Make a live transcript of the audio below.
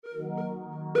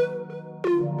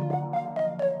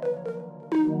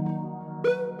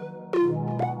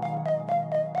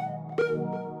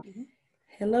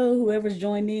whoever's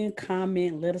joined in,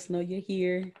 comment, let us know you're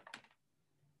here.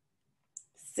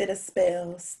 Sit a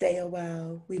spell, stay a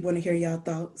while. We want to hear y'all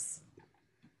thoughts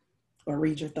or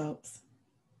read your thoughts.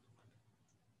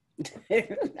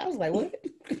 I was like, what?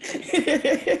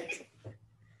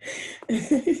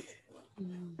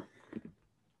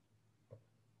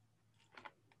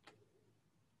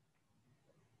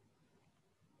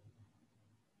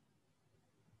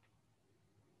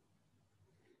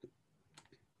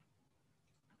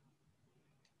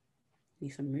 Need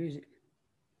some music.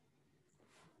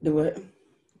 Do what?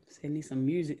 Say need some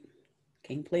music.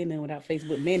 Can't play nothing without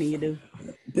Facebook Mini, you do.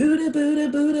 Buddha, Buddha,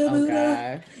 Buddha, Oh,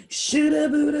 Buddha. Shoulda,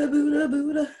 Buddha, Buddha,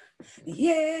 Buddha.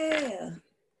 Yeah.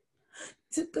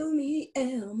 Tickle me,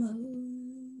 Elmo.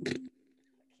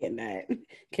 Cannot.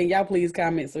 Can y'all please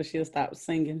comment so she'll stop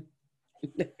singing?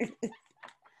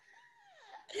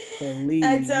 Please.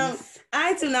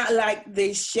 I do not like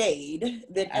the shade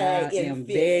that I am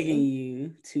begging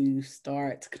you to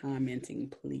start commenting,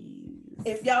 please.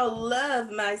 If y'all love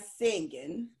my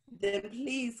singing, then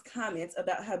please comment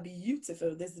about how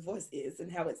beautiful this voice is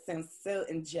and how it sounds so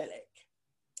angelic.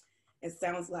 It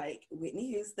sounds like Whitney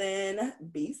Houston,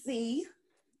 BC.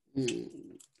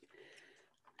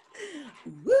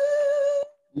 Woo!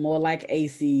 More like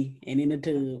AC and in the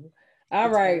tub. All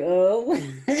right.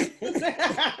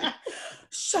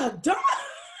 Shut up.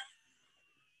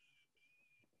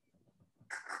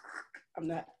 I'm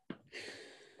not.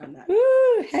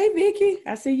 Ooh, hey, Vicky.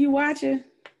 I see you watching.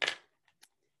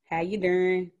 How you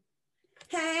doing?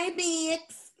 Hey,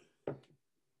 Bix.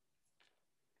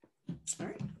 All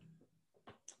right.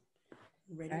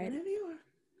 Ready whenever you are.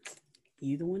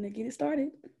 You the one to get it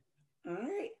started. All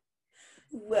right.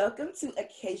 Welcome to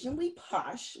Occasionally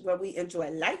Posh, where we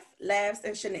enjoy life, laughs,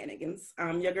 and shenanigans.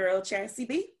 I'm your girl, Chassie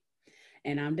B.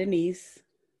 And I'm Denise.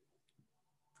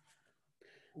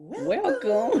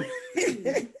 Welcome.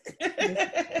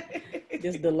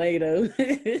 Just delay though.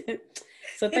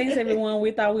 So thanks everyone.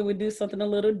 We thought we would do something a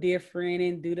little different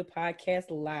and do the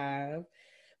podcast live.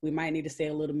 We might need to say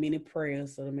a little mini prayer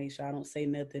so to make sure I don't say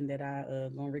nothing that I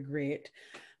gonna regret.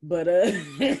 But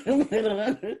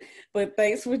but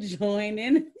thanks for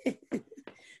joining.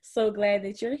 So glad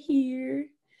that you're here.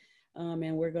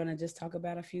 And we're gonna just talk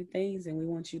about a few things, and we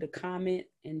want you to comment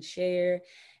and share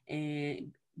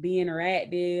and be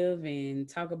interactive and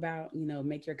talk about,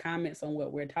 make your comments on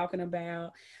what we're talking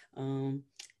about,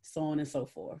 so on and so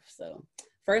forth. So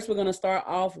first, we're going to start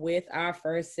off with our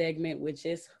first segment, which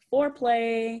is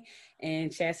foreplay,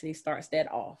 and Chastity starts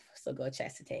that off. So go,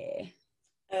 Chastity.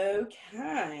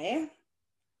 Okay.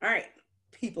 All right,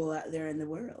 people out there in the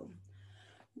world.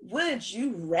 Would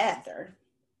you rather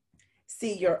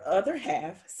see your other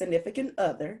half, significant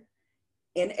other,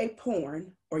 in a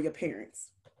porn or your parents?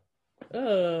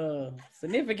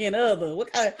 Significant other.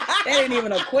 What kind of, that ain't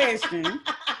even a question.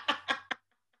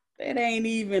 That ain't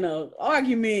even an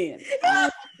argument. I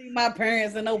don't see my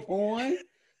parents in no porn.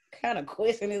 What kind of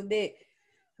question is that?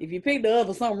 If you pick the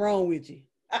other, something wrong with you.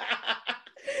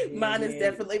 Mine is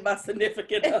definitely my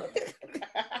significant other.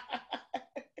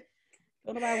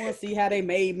 Don't nobody want to see how they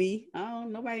made me.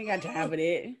 Nobody ain't got time for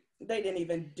that. They didn't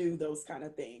even do those kind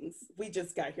of things. We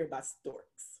just got here by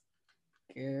storks.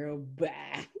 Girl,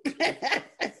 bye.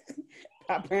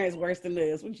 Our parents worse than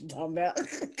us. What you talking about?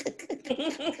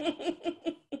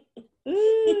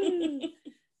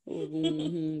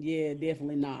 Yeah,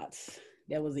 definitely not.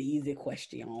 That was an easy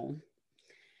question.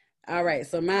 All right,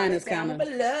 so mine is kind of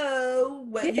below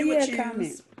what you would choose.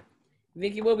 Comment.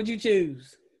 Vicky, what would you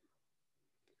choose?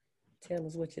 Tell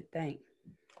us what you think.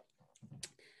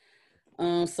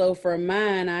 So for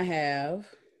mine, I have,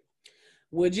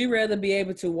 would you rather be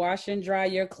able to wash and dry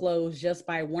your clothes just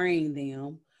by wearing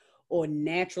them or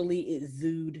naturally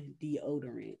exude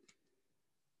deodorant?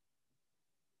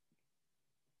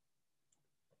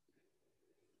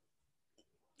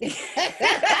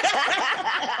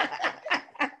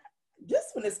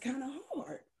 This one is kind of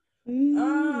hard.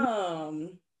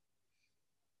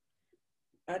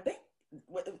 I think,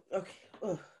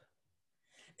 okay.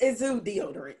 Exude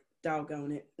deodorant.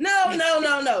 Doggone it.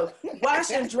 No. Wash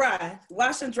and dry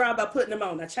by putting them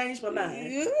on. I changed my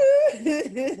mind.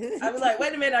 I was like,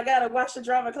 wait a minute, I gotta wash and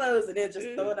dry my clothes and then just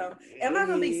throw it on. Am I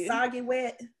gonna be soggy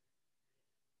wet?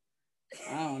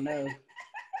 I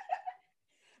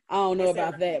don't know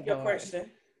about that your part.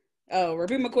 Question. Oh,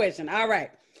 repeat my question. All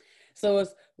right. So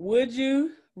it's, would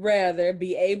you rather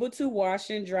be able to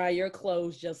wash and dry your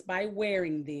clothes just by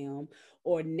wearing them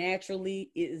or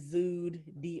naturally exude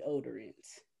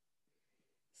deodorant?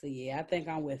 So yeah, I think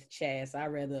I'm with Chaz. I'd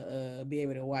rather be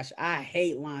able to wash. I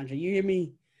hate laundry. You hear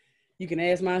me? You can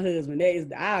ask my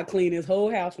husband. I'll clean this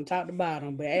whole house from top to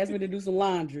bottom. But ask me to do some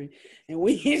laundry, and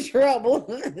we in trouble.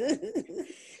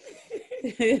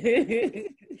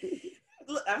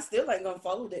 Look, I still ain't gonna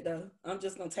fold it though. I'm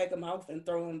just gonna take them off and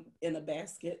throw them in a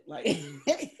basket. Like,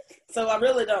 so I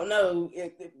really don't know.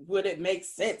 Would it make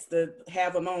sense to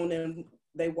have them on and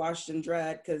they washed and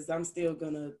dried? Because I'm still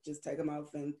gonna just take them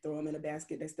off and throw them in a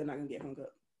basket. They're still not gonna get hung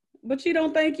up. But you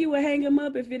don't think you would hang them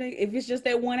up if it's just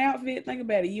that one outfit? Think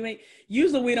about it.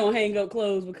 Usually we don't hang up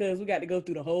clothes because we got to go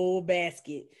through the whole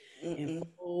basket and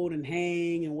fold and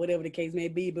hang and whatever the case may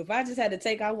be. But if I just had to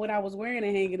take out what I was wearing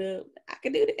and hang it up, I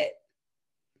could do that.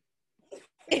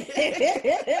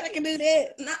 I can do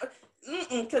that. No,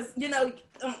 because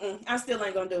I still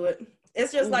ain't gonna do it.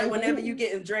 It's just like whenever you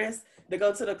getting dressed to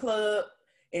go to the club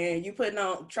and you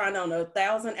trying on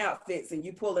 1,000 outfits and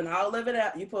you pulling all of it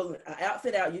out. You pull an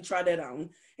outfit out, you try that on,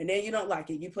 and then you don't like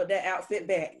it. You put that outfit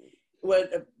back. Well,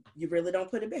 you really don't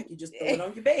put it back. You just throw it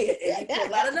on your bed and you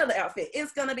pull out another outfit.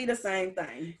 It's gonna be the same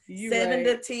thing. 7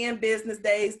 to 10 business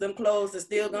days, them clothes are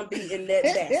still gonna be in that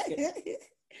basket.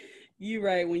 You're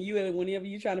right. Whenever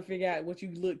you're trying to figure out what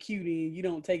you look cute in, you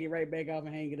don't take it right back off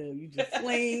and hang it up. You just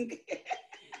fling.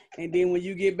 And then when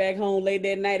you get back home late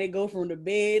that night, it go from the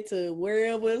bed to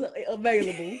wherever is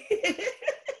available.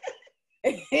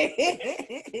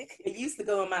 It used to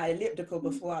go on my elliptical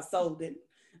before I sold it.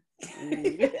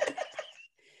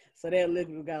 So that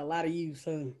elliptical got a lot of use,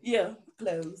 huh? Yeah,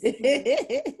 clothes.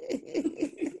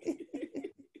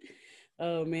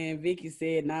 Oh man, Vicky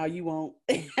said, "No, you won't."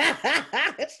 She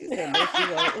said, "No, she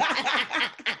won't."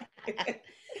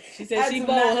 She said she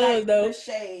fold hers though.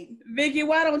 Shade. Vicky,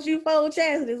 why don't you fold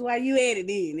Chastity's while you at it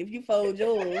then? If you fold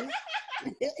yours,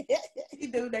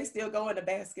 you do. They still go in the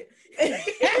basket.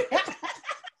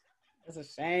 That's a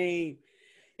shame.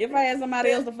 If I had somebody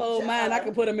else to fold mine, I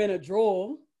could put them in a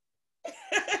drawer.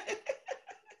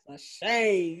 It's a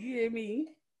shame. You hear me?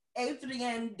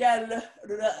 Adrienne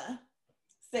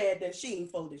said that she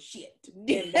ain't folded shit.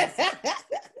 Me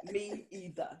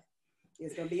either.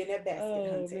 It's gonna be in that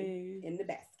basket, hunting in the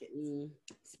basket.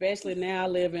 Especially now, I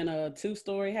live in a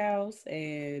 2-story house,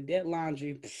 and that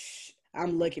laundry.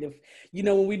 I'm lucky to,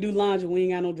 when we do laundry, we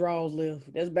ain't got no drawers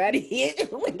left. That's about it.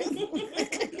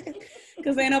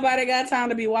 Because ain't nobody got time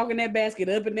to be walking that basket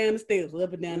up and down the steps,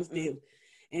 up and down the steps.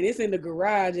 And it's in the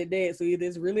garage at that, so either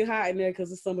it's really hot in there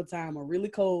because it's summertime or really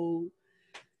cold.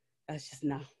 That's just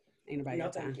no. Ain't nobody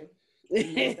got time.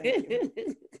 Thank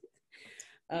you.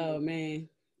 Oh man,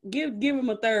 give him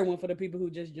a third one for the people who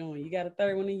just joined. You got a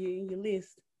third one in your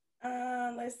list?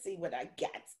 Let's see what I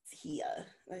got here.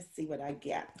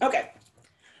 Okay.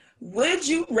 Would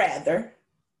you rather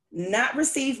not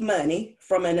receive money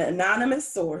from an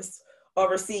anonymous source or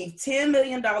receive $10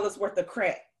 million worth of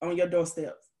crack on your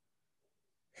doorstep?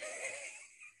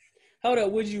 Hold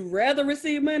up. Would you rather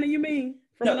receive money? You mean?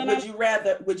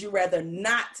 Would you rather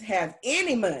not have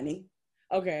any money?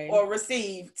 Okay. Or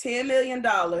receive $10 million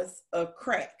of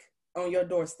crack on your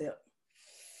doorstep?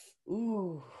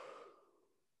 Ooh.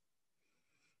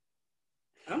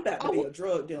 I'm about to be a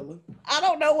drug dealer. I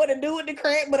don't know what to do with the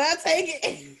crack, but I take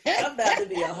it. I'm about to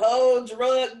be a whole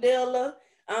drug dealer.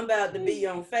 I'm about to be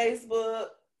on Facebook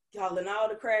calling all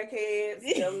the crackheads,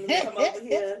 telling them to come over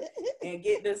here and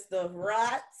get this stuff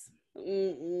right.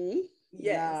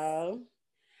 Yes. No.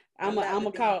 I'm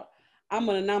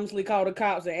gonna anonymously call the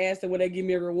cops and ask them will they give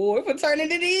me a reward for turning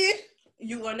it in.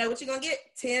 You wanna know what you're gonna get?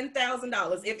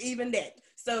 $10,000, if even that.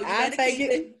 So you I'll better take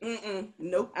keep it.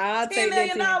 Nope. I'll take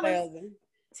that $10,000.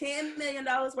 $10 million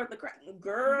worth of crack,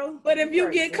 girl. But if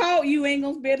you get caught, you ain't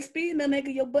gonna be able to speed no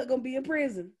nigga. Your butt gonna be in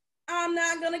prison. I'm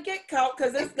not gonna get caught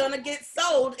because it's gonna get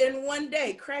sold in one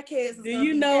day. Crackheads. Do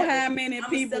you know how many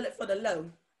people sell it for the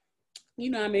low? You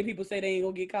know how many people say they ain't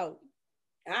gonna get caught?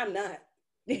 I'm not.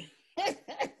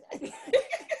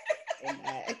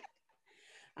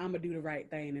 I'm gonna do the right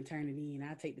thing and turn it in.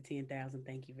 I'll take the $10,000.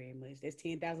 Thank you very much. That's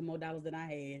 $10,000 more dollars than I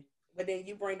had. But then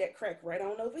you bring that crack right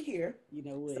on over here. You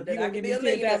know what? So that I can be a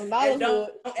 $10,000.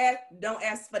 Don't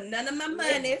ask for none of my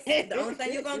money. The only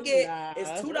thing you're gonna get is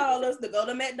 $2 to go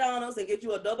to McDonald's and get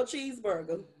you a double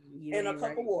cheeseburger and a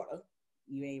cup of water.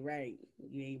 You ain't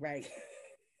right.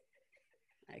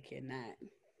 I cannot.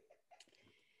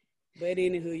 But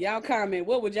anywho, y'all comment.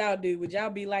 What would y'all do? Would y'all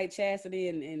be like Chastity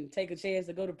and take a chance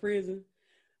to go to prison?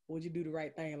 Or would you do the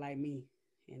right thing like me?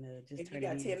 And just if you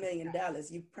got $10 million,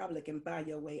 you probably can buy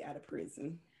your way out of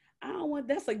prison. I don't want.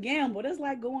 That's a gamble. That's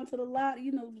like going to the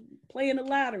lottery. Playing the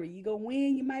lottery. You go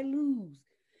win, you might lose.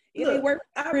 It ain't worth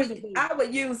prison. I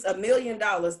would use $1 million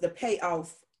to pay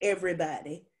off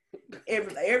everybody.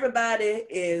 Everybody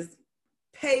is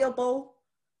payable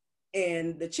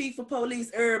and the chief of police,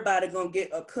 everybody gonna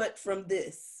get a cut from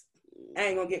this. I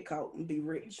ain't gonna get caught and be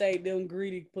rich. You think them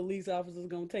greedy police officers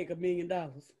gonna take $1 million?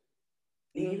 And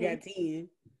you got 10.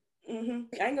 I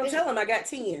ain't gonna tell them I got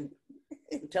 10.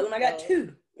 Tell them I got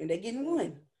 2, and they getting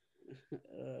 1.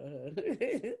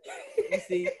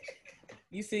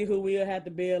 You see who will have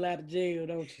to bail out of jail,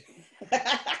 don't you?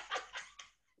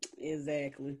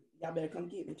 Exactly. Y'all better come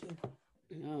get me too.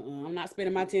 I'm not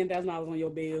spending my $10,000 on your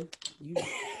bill. You did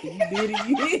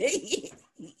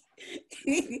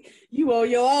it. You on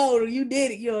your own. You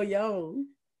did it. You on your own.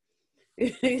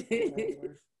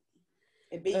 It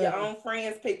be your own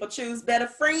friends. People choose better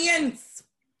friends.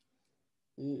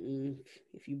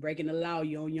 If you breaking the law,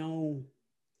 you're on your own.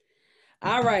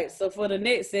 All right. So for the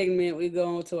next segment, we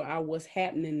go on to our what's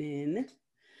happening in,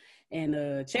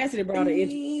 and Chastity brought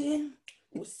an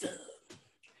what's up?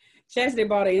 Chastity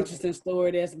brought an interesting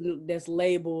story that's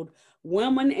labeled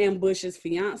 "Woman ambushes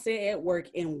fiance at work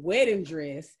in wedding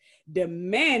dress,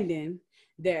 demanding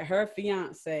that her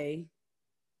fiance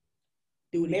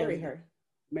marry her."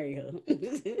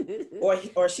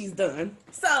 or she's done.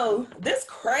 So this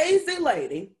crazy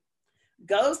lady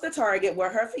goes to Target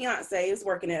where her fiance is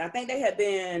working at. I think they had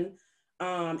been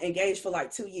engaged for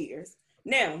like 2 years.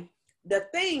 Now, the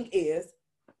thing is,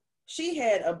 she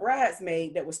had a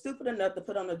bridesmaid that was stupid enough to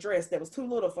put on a dress that was too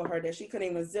little for her, that she couldn't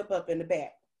even zip up in the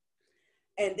back.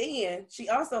 And then she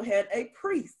also had a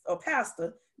priest or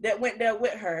pastor that went there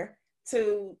with her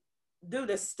to do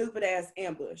this stupid ass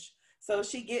ambush. So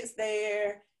she gets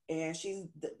there and she's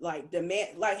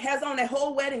has on that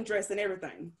whole wedding dress and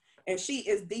everything. And she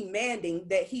is demanding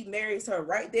that he marries her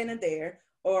right then and there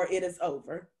or it is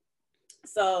over.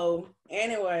 So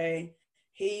anyway,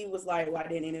 he was like, why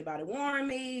didn't anybody warn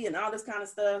me? And all this kind of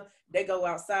stuff. They go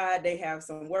outside, they have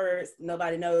some words.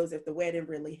 Nobody knows if the wedding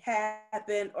really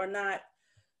happened or not.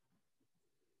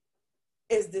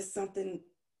 Is this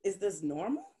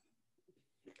normal?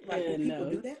 Like, do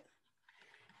people do that?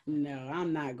 No,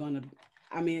 I'm not gonna.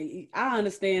 I mean, I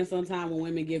understand sometimes when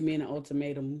women give men an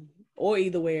ultimatum, or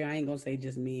either way, I ain't gonna say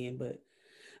just men, but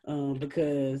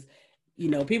because,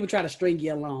 people try to string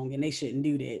you along and they shouldn't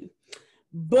do that.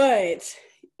 But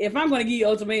if I'm going to give you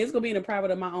ultimatum, it's going to be in the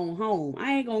private of my own home.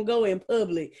 I ain't going to go in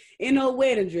public in no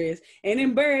wedding dress and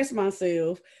embarrass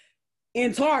myself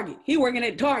in Target. He working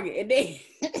at Target. And they,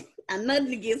 I'm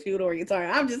nothing against people working at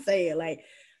Target. I'm just saying, like,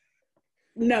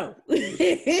 no.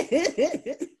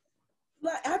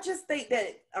 Like, I just think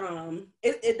that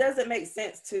it doesn't make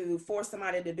sense to force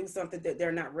somebody to do something that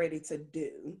they're not ready to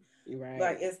do. Right.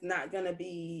 Like, it's not going to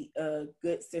be a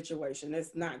good situation.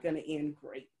 It's not going to end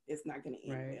great. It's not going to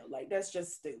end well. Like, that's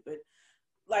just stupid.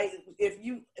 Like,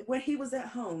 when he was at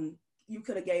home, you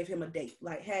could have gave him a date.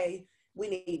 Like, hey, we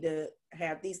need to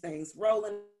have these things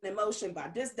rolling in motion by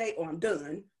this date or I'm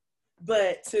done.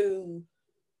 But to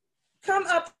come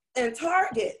up in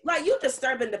Target, like, you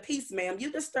disturbing the peace, ma'am.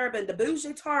 You disturbing the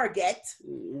bougie Target.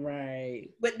 Right.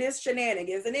 With this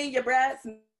shenanigans. And then your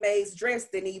bridesmaid's dress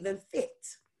didn't even fit.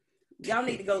 Y'all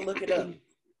need to go look it up.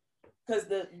 Because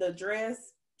the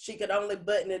dress, she could only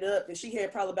button it up, and she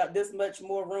had probably about this much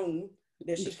more room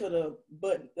that she could have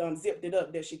zipped it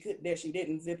up that she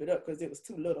didn't zip it up because it was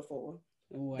too little for her.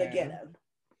 Wow. The ghetto.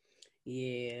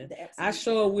 Yeah. I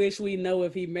sure wish we know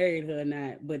if he married her or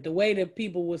not. But the way that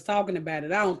people was talking about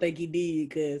it, I don't think he did,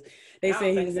 because they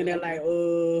said he was in there like,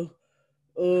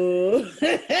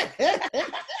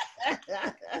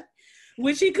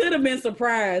 which he could have been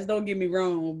surprised, don't get me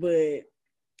wrong, but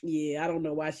yeah, I don't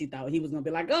know why she thought he was gonna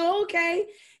be like, oh, okay.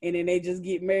 And then they just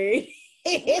get married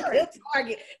at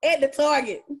the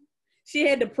Target. She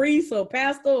had the priest or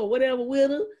pastor or whatever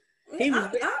with her.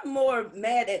 I'm more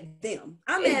mad at them.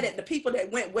 I'm mad at the people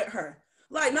that went with her.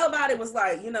 Like, nobody was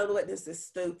like, you know what, this is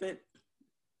stupid.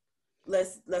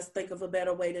 Let's think of a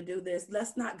better way to do this.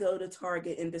 Let's not go to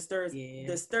Target and disturb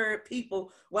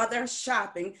people while they're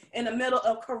shopping in the middle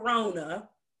of Corona.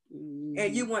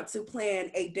 And you want to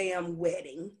plan a damn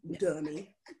wedding,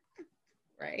 dummy.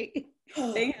 Right.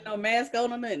 They had no mask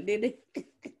on or nothing, did they?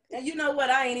 And you know what?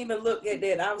 I ain't even looked at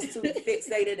that. I was too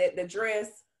fixated at the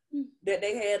dress that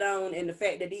they had on and the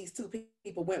fact that these two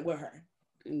people went with her.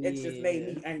 It just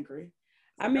made me angry.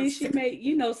 I mean, she may,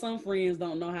 some friends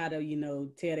don't know how to,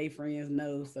 tell their friends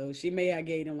no. So she may have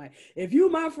gave them like, if you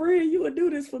my friend, you would do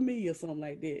this for me or something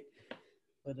like that.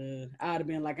 But I'd have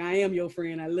been like, I am your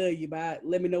friend. I love you, but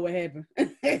let me know what happened.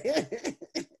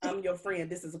 I'm your friend.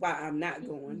 This is why I'm not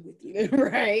going with you.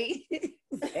 Right.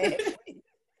 Exactly.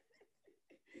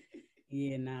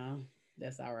 Yeah, no,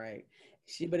 that's all right.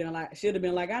 Should have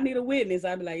been like, I need a witness.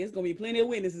 I'd be like, it's gonna be plenty of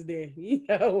witnesses there. You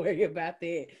don't worry about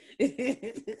that.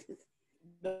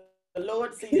 the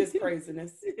Lord see this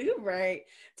craziness. Right.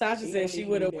 Tasha He said don't she need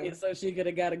would me have there. went so she could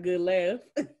have got a good laugh.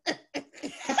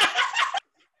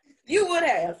 You would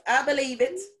have. I believe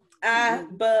it. I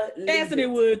believe Chastity it.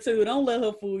 would too. Don't let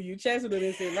her fool you. Chastity would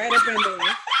have sit right up in there.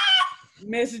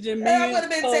 Messaging me I and would have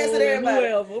been Cole texting and everybody.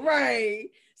 whoever. Right.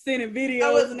 Sending I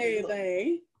videos was- and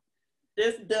everything.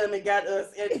 This dummy got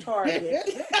us at Target.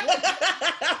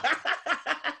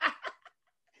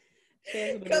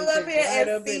 Chastity Come would up sit here right and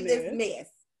up see in this there. mess.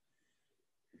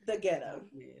 The ghetto.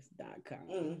 Yes.com.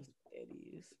 Mm. That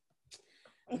is.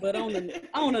 But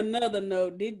on another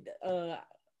note,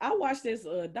 I watched this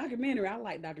documentary. I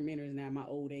like documentaries now at my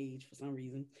old age for some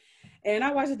reason. And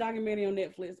I watched a documentary on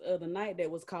Netflix the other night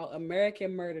that was called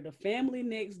American Murder, The Family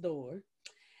Next Door.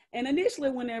 And initially,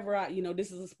 whenever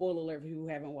this is a spoiler alert for people who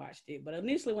haven't watched it, but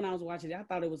initially when I was watching it, I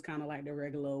thought it was kind of like the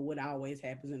regular, what always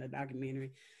happens in a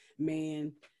documentary.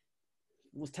 Man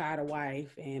was tired of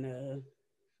wife and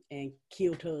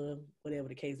killed her, whatever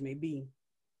the case may be.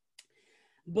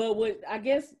 But what I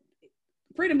guess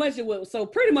pretty much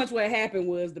what happened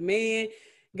was the man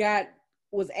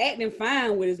was acting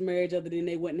fine with his marriage, other than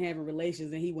they wasn't having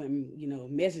relations, and he wasn't,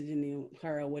 messaging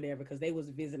her or whatever because they was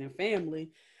visiting family.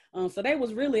 So they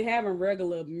was really having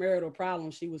regular marital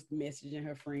problems. She was messaging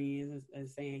her friends and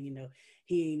saying,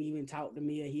 he ain't even talk to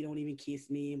me, or he don't even kiss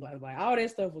me, and blah blah. All that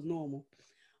stuff was normal.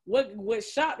 What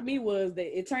shocked me was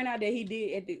that it turned out that he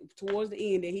did towards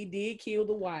the end that he did kill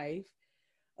the wife.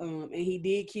 And he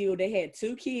did kill. They had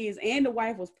 2 kids, and the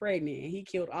wife was pregnant, and he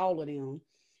killed all of them.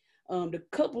 The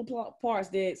couple parts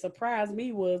that surprised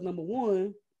me was, number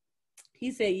one,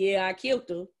 he said, "Yeah, I killed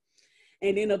her,"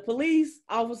 and then a police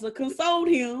officer consoled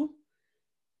him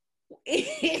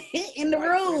in the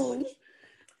room.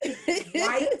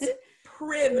 White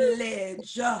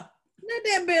privilege. Not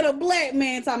that bit of black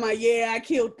man talking about, "Yeah, I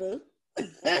killed her."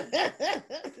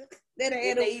 That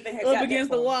had him up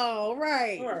against the wall,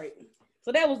 right? Right.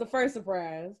 So that was the first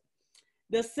surprise.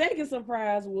 The second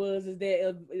surprise is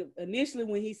that initially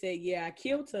when he said, "Yeah, I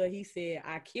killed her," he said,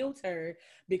 "I killed her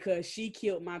because she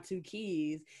killed my 2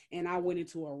 kids, and I went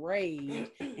into a rage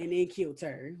and then killed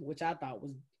her," which I thought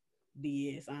was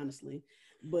BS, honestly.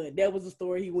 But that was the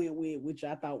story he went with, which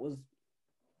I thought was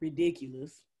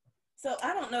ridiculous. So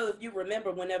I don't know if you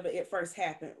remember whenever it first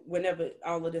happened, whenever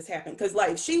all of this happened, because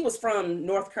like she was from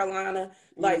North Carolina,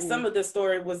 like some of the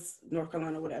story was North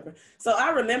Carolina, whatever. So I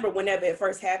remember whenever it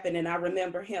first happened, and I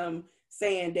remember him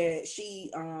saying that she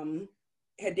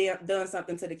had done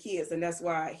something to the kids, and that's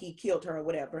why he killed her or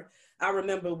whatever. I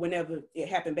remember whenever it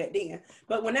happened back then.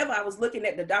 But whenever I was looking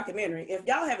at the documentary, if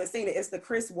y'all haven't seen it, it's the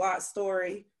Chris Watts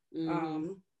story.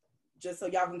 Just so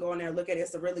y'all can go in there and look at it.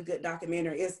 It's a really good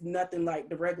documentary. It's nothing like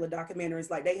the regular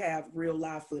documentaries. Like they have real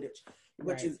live footage,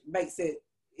 which makes it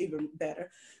even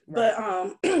better.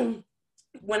 Right. But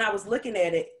when I was looking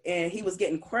at it and he was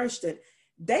getting questioned,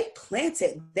 they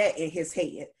planted that in his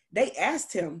head. They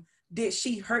asked him, "Did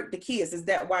she hurt the kids? Is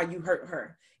that why you hurt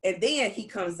her?" And then he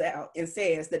comes out and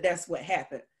says that that's what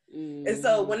happened. And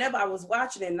so whenever I was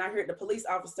watching it and I heard the police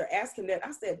officer ask him that,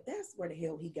 I said, "That's where the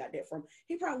hell he got that from."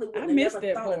 He probably would have never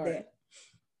thought of that.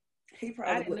 He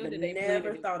probably would have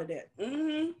never thought of that.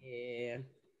 Mm-hmm.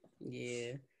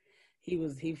 Yeah.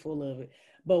 He full of it.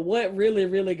 But what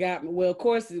really got me, well, of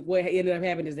course, what ended up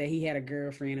happening is that he had a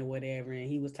girlfriend or whatever,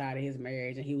 and he was tired of his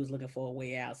marriage, and he was looking for a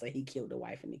way out, so he killed the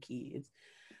wife and the kids.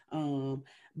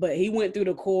 But he went through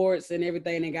the courts and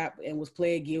everything and was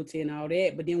pled guilty and all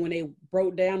that. But then when they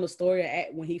broke down the story,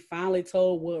 when he finally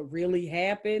told what really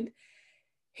happened,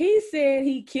 he said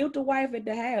he killed the wife at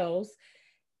the house,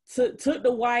 took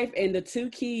the wife and the 2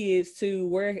 kids to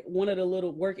where one of the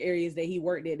little work areas that he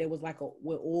worked at, that was like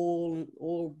with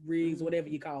oil rigs, whatever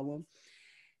you call them.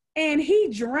 And he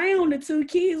drowned the 2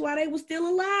 kids while they were still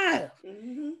alive.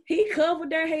 Mm-hmm. He covered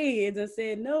their heads and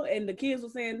said no, and the kids were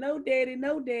saying, "No, daddy,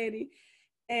 no, daddy."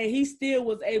 And he still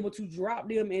was able to drop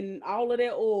them in all of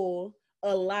that oil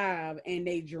alive, and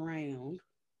they drowned.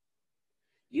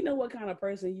 You know what kind of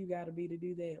person you got to be to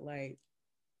do that? Like,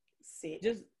 sick.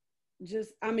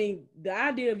 Just, I mean, the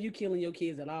idea of you killing your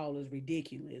kids at all is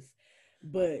ridiculous.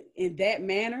 But in that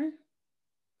manner,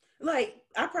 like,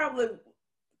 I probably,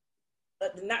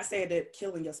 not saying that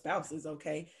killing your spouse is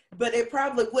okay, but it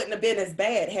probably wouldn't have been as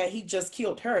bad had he just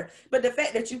killed her. But the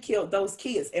fact that you killed those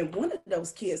kids, and one of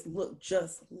those kids looked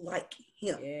just like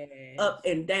him, up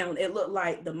and down. It looked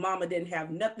like the mama didn't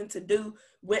have nothing to do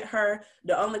with her.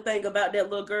 The only thing about that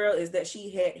little girl is that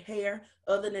she had hair.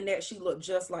 Other than that, she looked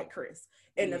just like Chris.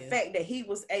 And the fact that he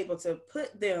was able to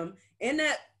put them in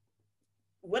that,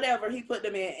 whatever he put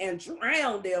them in, and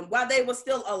drown them while they were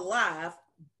still alive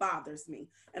bothers me.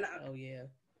 And I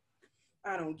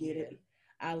don't get it.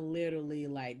 I literally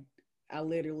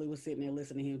was sitting there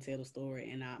listening to him tell the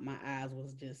story, and my eyes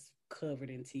was just covered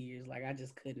in tears. Like I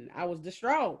just couldn't. I was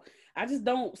distraught. I just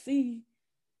don't see.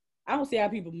 I don't see how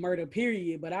people murder,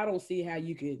 period. But I don't see how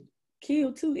you could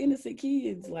kill two innocent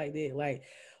kids like that. Like,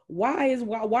 why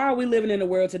are we living in a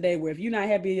world today where if you're not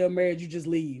happy in your marriage, you just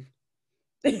leave?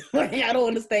 Like, I don't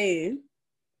understand.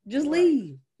 Just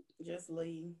leave. Just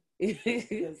leave.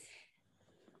 It's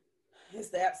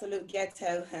the absolute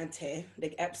ghetto, hunter.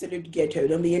 The absolute ghetto.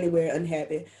 Don't be anywhere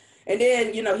unhappy. And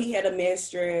then, you know, he had a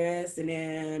mistress, and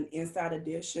then Inside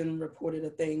Edition reported a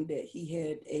thing that he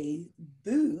had a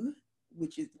boo,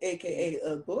 which is AKA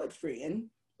a boyfriend,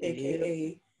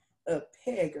 AKA a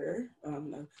pegger. I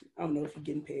don't know if you're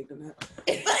getting pegged or not.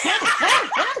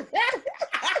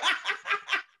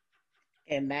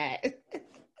 And that.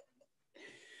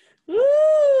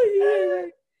 Ooh, yeah.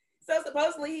 So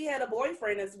supposedly he had a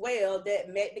boyfriend as well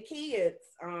that met the kids.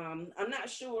 I'm not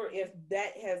sure if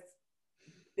that has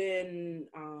been,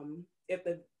 if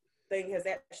the thing has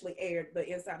actually aired, but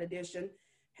Inside Edition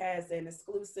has an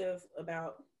exclusive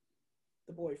about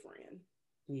the boyfriend.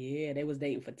 Yeah, they was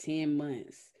dating for 10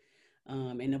 months.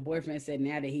 And the boyfriend said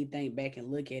now that he think back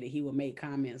and look at it, he would make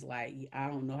comments like, I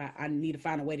don't know how, I need to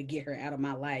find a way to get her out of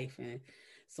my life, and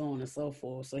so on and so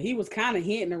forth. So he was kind of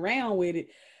hinting around with it,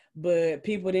 but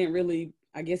people didn't really,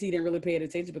 I guess he didn't really pay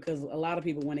attention, because a lot of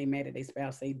people, when they mad at their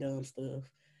spouse, say dumb stuff.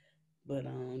 But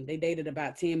they dated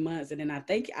about 10 months, and then I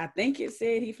think it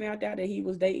said he found out that he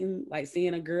was dating, like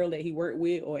seeing a girl that he worked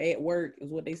with or at work is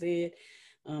what they said.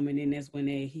 And then that's when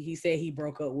he said he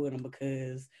broke up with him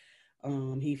because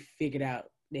he figured out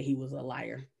that he was a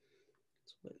liar.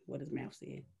 That's what his mouth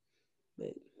said.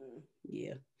 But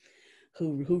yeah,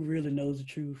 who really knows the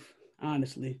truth,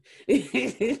 honestly.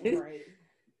 Right.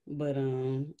 But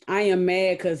I am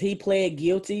mad because he pled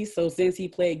guilty. So since he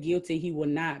pled guilty, he will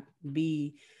not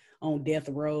be on death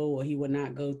row, or he would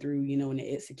not go through, an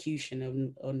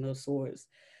execution of no sorts.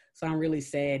 So I'm really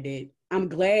sad that, I'm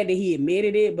glad that he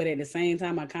admitted it, but at the same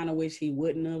time, I kind of wish he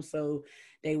wouldn't have, so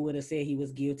they would have said he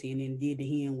was guilty and then did to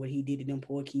him what he did to them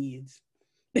poor kids.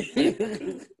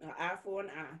 An eye for an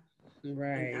eye.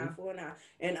 Right. An eye for an eye.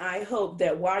 And I hope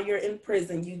that while you're in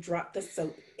prison, you drop the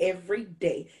soap every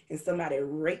day and somebody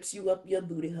rapes you up your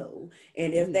booty hole.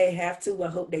 And if they have to, I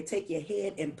hope they take your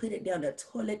head and put it down the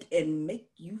toilet and make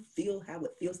you feel how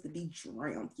it feels to be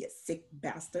drowned, you sick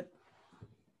bastard.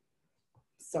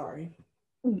 Sorry.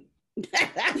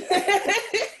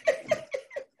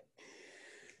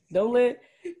 Don't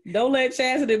let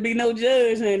Chastity be no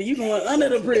judge, honey. You going under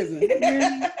the prison.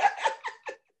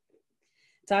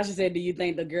 Tasha said, do you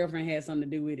think the girlfriend had something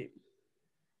to do with it?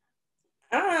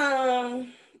 I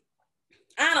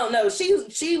don't know.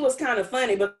 She was kind of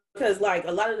funny because like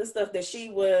a lot of the stuff that she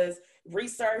was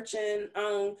researching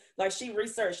on, like she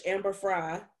researched Amber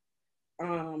Fry,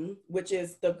 which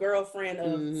is the girlfriend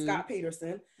of Scott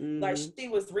Peterson. Like she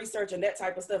was researching that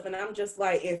type of stuff. And I'm just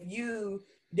like, if you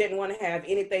didn't want to have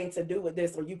anything to do with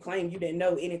this, or you claim you didn't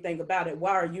know anything about it,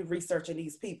 why are you researching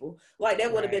these people? Like that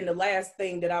would have been the last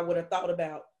thing that I would have thought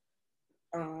about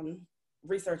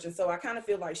researching. So I kind of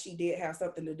feel like she did have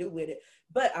something to do with it.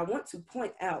 But I want to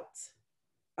point out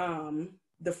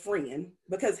the friend,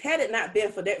 because had it not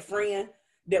been for that friend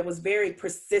that was very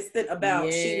persistent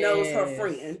about she knows her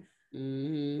friend,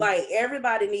 like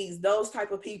everybody needs those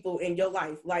type of people in your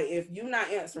life. Like if you're not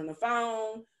answering the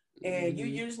phone, and you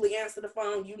usually answer the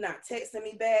phone, you not texting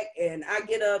me back, and I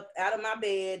get up out of my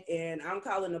bed and I'm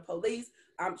calling the police.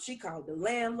 She called the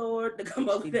landlord to come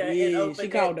over there and open. She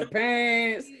called the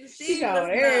parents. She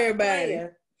called everybody.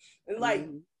 And like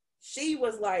she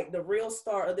was like the real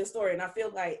star of this story. And I feel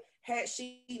like had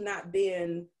she not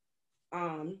been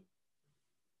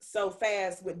so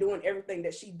fast with doing everything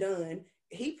that she done,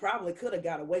 he probably could have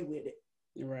got away with it.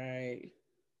 Right.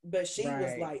 But she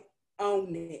was like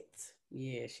on it.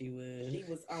 Yeah, she was. She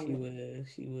was on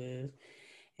She was.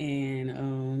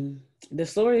 And the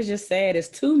story is just sad. There's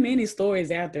too many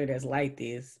stories out there that's like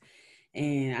this.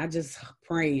 And I just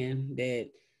praying that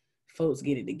folks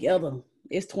get it together.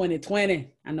 It's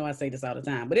 2020. I know I say this all the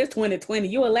time, but it's 2020.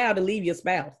 You're allowed to leave your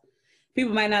spouse.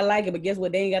 People might not like it, but guess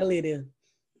what? They ain't got to live there.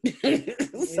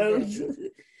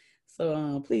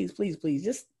 So please,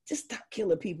 just stop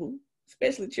killing people,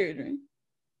 especially children.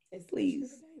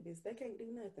 Please. They can't do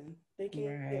nothing. They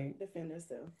can't defend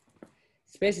themselves.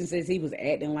 Especially since he was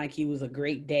acting like he was a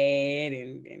great dad,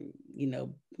 and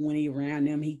when he around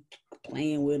them, he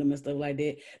playing with them and stuff like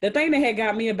that. The thing that had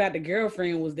got me about the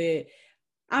girlfriend was that,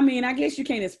 I mean, I guess you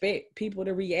can't expect people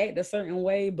to react a certain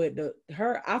way, but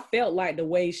I felt like the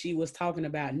way she was talking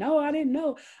about, no, I didn't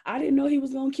know he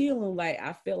was gonna kill him. Like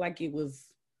I felt like it was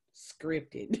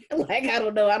scripted. Like, I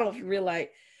don't know. I don't feel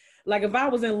like if I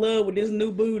was in love with this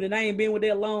new boo and I ain't been with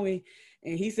that long, and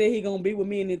he said he gonna be with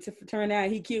me, and it turned out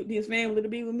he killed his family to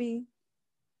be with me.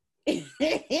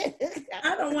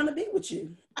 I don't want to be with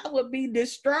you. I would be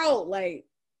distraught. Like,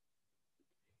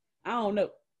 I don't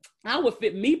know. I would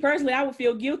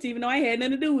feel guilty even though I had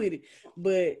nothing to do with it.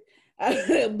 But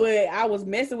I was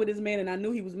messing with this man and I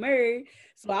knew he was married.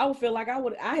 So I would feel like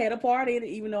I had a part in it,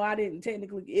 even though I didn't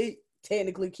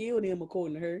technically killed him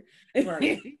according to her.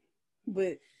 Right.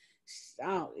 But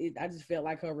I just felt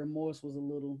like her remorse was a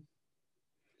little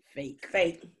fake.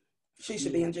 She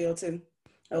should be in jail too.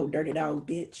 Oh, dirty dog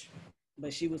bitch.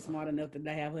 But she was smart enough to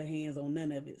not have her hands on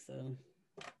none of it, so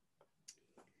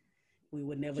we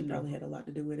would never know. Probably had a lot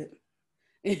to do with it.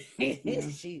 Yeah.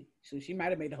 She might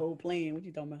have made the whole plan. What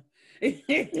you talking about?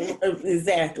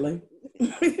 Exactly.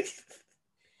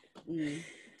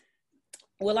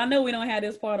 Well, I know we don't have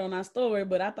this part on our story,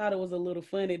 but I thought it was a little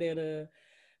funny that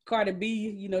Cardi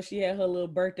B, she had her little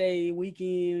birthday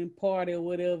weekend party or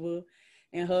whatever,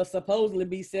 and her supposedly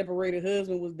be separated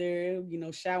husband was there,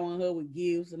 showering her with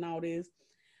gifts and all this.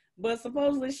 But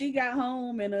supposedly she got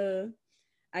home and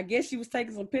I guess she was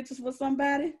taking some pictures for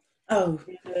somebody. Oh.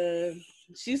 And,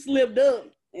 she slipped up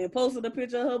and posted a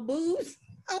picture of her boobs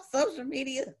on social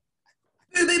media.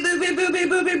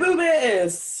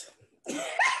 Boobies.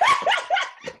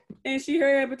 And she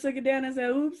hurried up and took it down and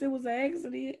said, "Oops, it was an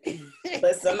accident."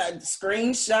 But somebody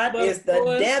screenshot is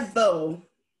the devil. Of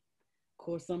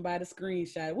course, somebody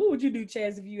screenshot. What would you do,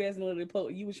 Chaz, if you asked another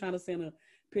post? You was trying to send a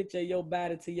picture of your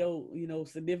body to your,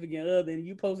 significant other, and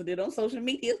you posted it on social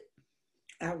media?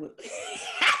 I would.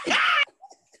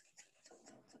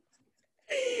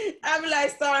 I'd be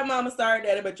like, "Sorry, mama, sorry,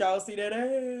 daddy, but y'all see that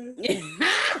ass?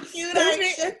 Cute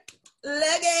action. Look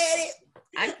at it.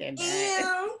 I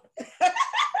cannot.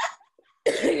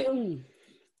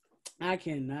 I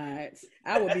cannot.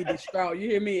 I would be distraught. You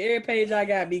hear me? Every page I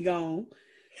got be gone.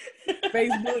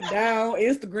 Facebook down,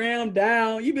 Instagram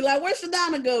down. You be like, "Where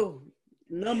Shadonna go?"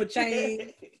 Number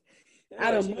change.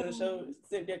 I don't know.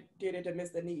 Did it to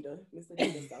Miss Anita. I sent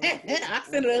it to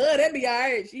her. That'd be all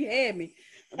right. She had me.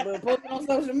 But post it on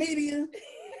social media.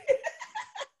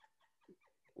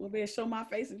 We'll be able to show my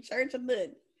face in church or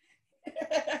nothing.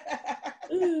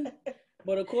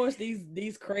 But of course,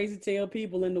 these crazy tail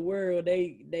people in the world,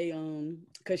 they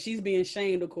because she's being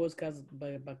shamed, of course,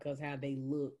 because how they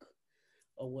look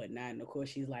or whatnot. And of course,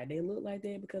 she's like, they look like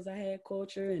that because I had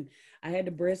culture and I had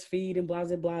to breastfeed and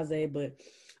blase blase. But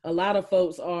a lot of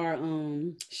folks are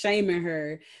shaming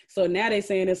her. So now they're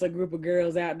saying it's a group of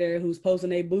girls out there who's posting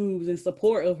their boobs in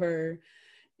support of her,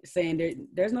 saying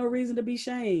there's no reason to be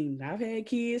shamed. I've had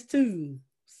kids too,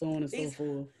 so on and so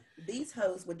forth. These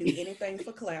hoes would do anything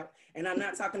for clout. And I'm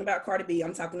not talking about Cardi B.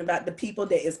 I'm talking about the people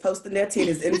that is posting their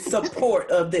titties in support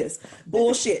of this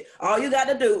bullshit. All you got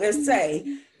to do is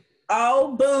say,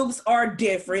 all boobs are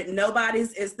different.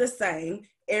 Nobody's is the same.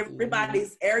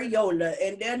 Everybody's areola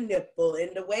and their nipple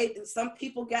and the way that some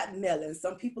people got melons,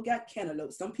 some people got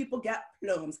cantaloupe, some people got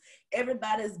plums.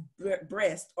 Everybody's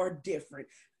breasts are different.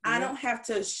 I don't have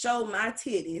to show my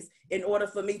titties in order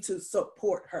for me to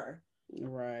support her.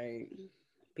 Right.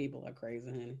 People are crazy,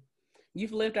 honey.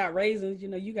 You've left out raisins.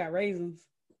 You got raisins.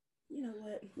 You know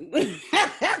what?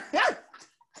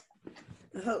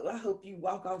 I hope you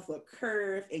walk off a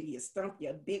curve and you stump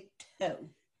your big toe.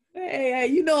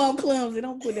 Hey, I'm clumsy.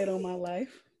 Don't put that on my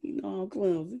life. I'm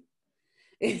clumsy.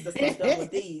 These are some double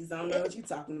D's. I don't know what you're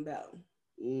talking about.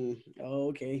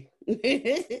 Okay.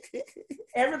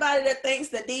 Everybody that thinks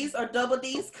that these are double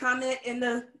D's, comment in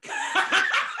the...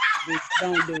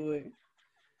 Don't do it.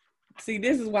 See,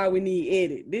 this is why we need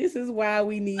edit. You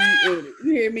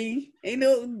hear me?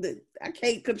 I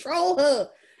can't control her.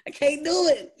 I can't do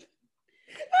it.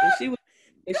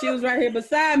 If she was right here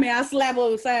beside me, I'd slap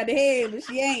her upside the head, but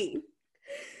she ain't.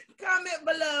 Comment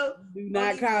below. Do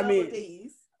not comment.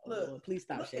 Look, oh, please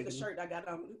stop shaking. The shirt I got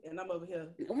on, and I'm over here.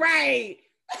 Right.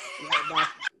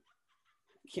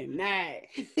 Cannot.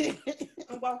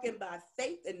 I'm walking by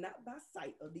faith and not by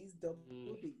sight of these double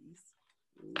D's.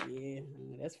 Yeah,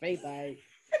 that's faith, all right.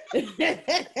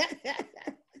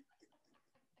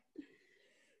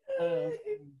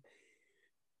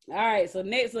 All right, so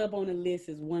next up on the list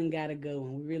is One Gotta Go,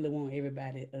 and we really want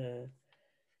everybody to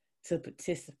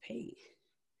participate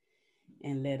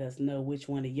and let us know which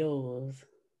one of yours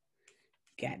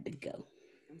got to go.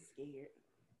 I'm scared.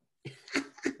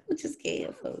 What you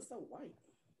scared for? It's so white.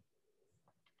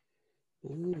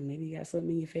 Maybe you got something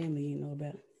in your family you know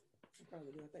about. I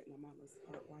probably do. I think my mama's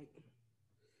part white.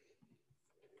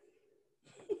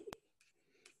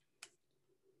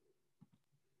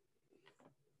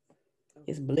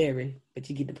 It's blurry, but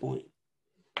you get the point.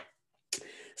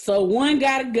 So one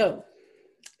gotta go.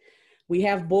 We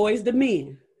have Boys the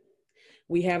Men.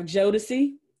 We have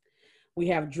Jodeci. We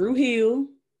have Dru Hill.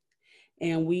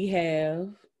 And we have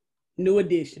New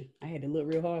Edition. I had to look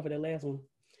real hard for that last one.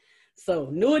 So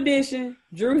New Edition,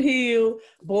 Dru Hill,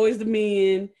 Boys the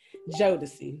Men,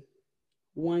 Jodeci.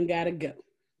 One gotta go.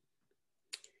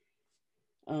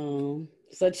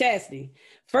 So Chastity,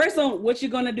 first on what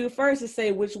you're gonna do first is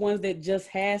say which ones that just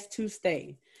has to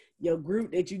stay. Your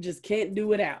group that you just can't do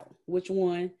without. Which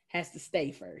one has to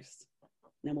stay first?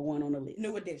 Number one on the list.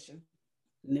 New Edition.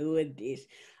 New Edition.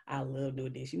 I love New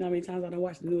Edition. You know how many times I done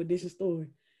watched the New Edition story?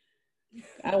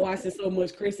 I watched it so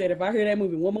much. Chris said, if I hear that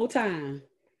movie one more time,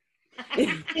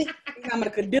 I'm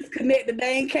gonna disconnect the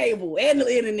dang cable and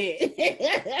the internet.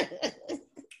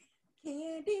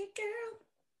 Candy girl.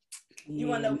 You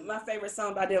want to know my favorite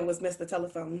song by them was Mr.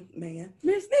 Telephone Man.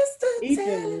 Mr.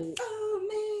 Telephone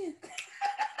Man.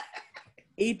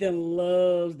 Ethan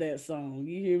loves that song.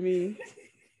 You hear me?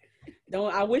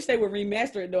 I wish they would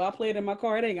remaster it though. I play it in my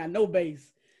car. It ain't got no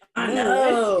bass. I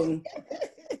know.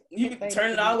 You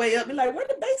turn it all the way up. Be like, where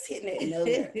the bass hitting at?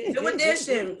 New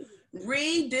Edition.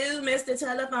 Redo Mr.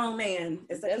 Telephone Man.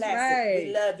 It's a That's classic. right.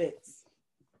 We love it.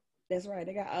 That's right.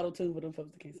 They got auto-tune for them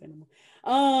folks that can't say no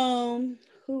more.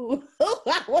 Who?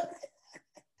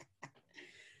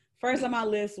 First on my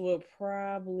list would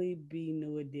probably be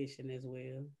New Edition as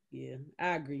well. Yeah,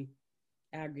 I agree.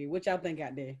 What y'all think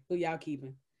out there? Who y'all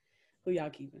keeping?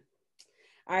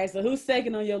 All right, so who's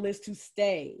second on your list to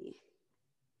stay?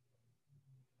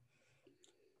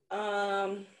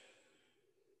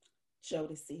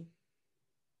 Jodeci.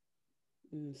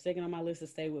 Second on my list to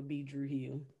stay would be Dru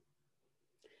Hill,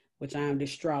 which I am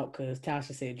distraught because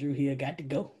Tasha said Dru Hill got to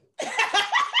go.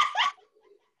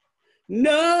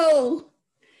 No,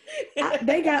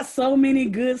 they got so many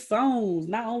good songs.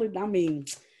 Not only,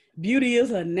 Beauty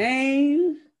Is Her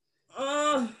Name.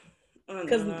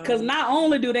 Because not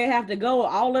only do they have to go,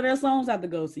 all of their songs have to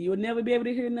go. So you'll never be able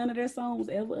to hear none of their songs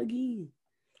ever again.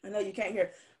 I know you can't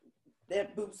hear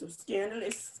that boobs of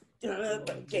scandalous.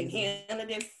 Can't handle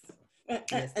this.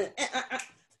 Yes.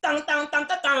 Dun.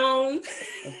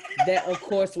 That, of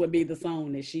course, would be the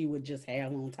song that she would just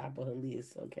have on top of her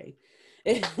list. Okay.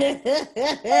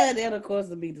 That, of course,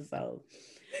 would be the song.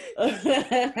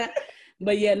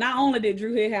 But yeah, not only did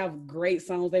Dru Hill have great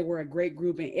songs, they were a great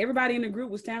group, and everybody in the group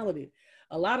was talented.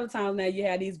 A lot of times now you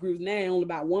have these groups now, only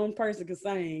about one person can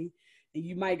sing, and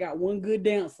you might got one good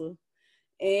dancer,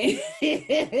 and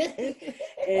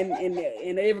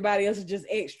and everybody else is just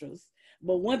extras.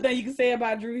 But one thing you can say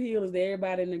about Dru Hill is that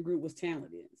everybody in the group was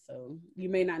talented. So you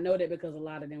may not know that because a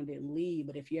lot of them didn't leave,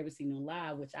 but if you ever seen them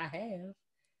live, which I have,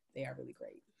 they are really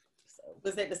great. So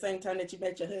was that the same time that you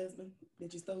met your husband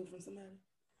that you stole from somebody?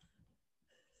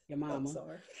 Your mama. Oh,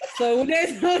 sorry. So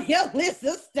that's on your list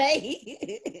to stay.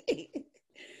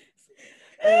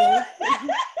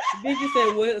 Vicky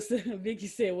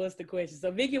said, what's the question?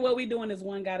 So Vicky, what we doing is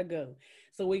one gotta go.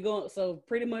 So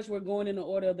pretty much we're going in the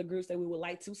order of the groups that we would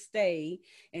like to stay.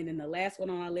 And then the last one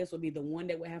on our list would be the one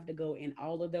that would have to go in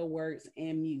all of their works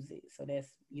and music. So that's,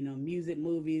 music,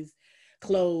 movies,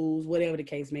 clothes, whatever the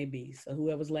case may be. So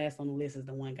whoever's last on the list is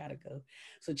the one gotta go.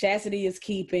 So Chastity is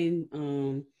keeping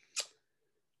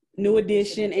New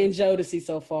Edition and Jodeci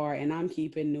so far, and I'm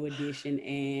keeping New Edition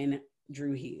and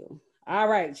Dru Hill. All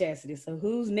right, Chastity. So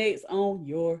who's next on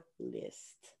your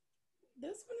list?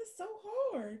 This one is so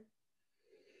hard.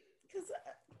 Because,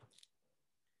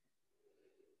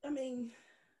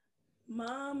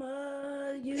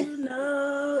 Mama, you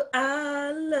know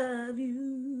I love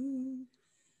you.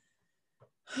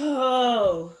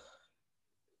 Oh.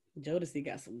 Jodeci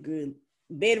got some good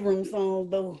bedroom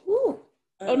songs, though. Whew.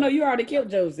 Oh, no, you already killed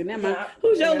Jodeci. Never mind.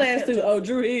 Who's your last two? Oh,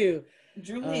 Dru Hill.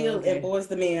 Dru Hill okay. And Boys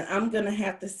the Men. I'm going to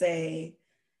have to say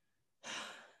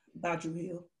by Dru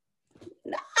Hill.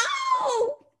 No!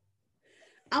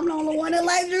 I'm the only one that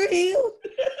likes Dru Hill.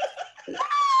 No!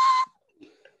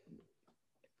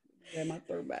 Got my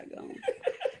throat back on.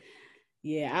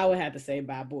 Yeah, I would have to say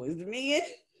by Boys the Men.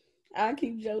 I'll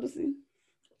keep Jodeci.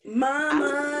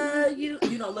 Mama, you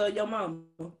don't love your mama.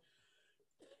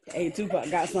 Hey, Tupac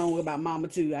got a song about mama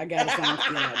too. I got a song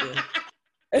still out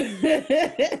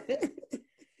there.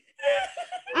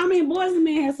 Boys and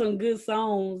Men has some good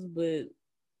songs, but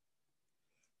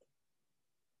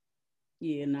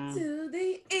yeah, nah. To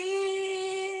the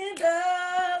end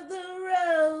of the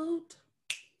road.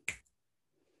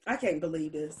 I can't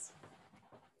believe this.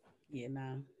 Yeah,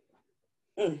 nah.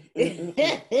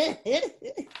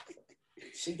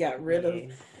 She got rid of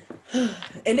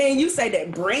And then you say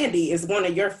that Brandy is one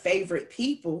of your favorite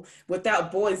people.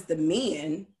 Without Boys the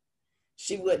Men,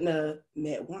 she wouldn't have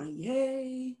met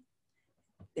Wanye.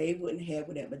 They wouldn't have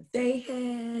whatever they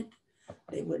had.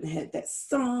 They wouldn't have that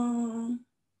song.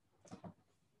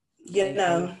 You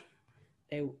know.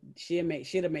 She'd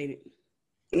have made it.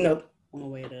 Nope. One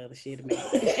way or the other, she'd have made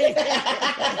it.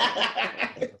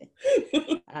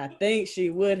 I think she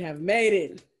would have made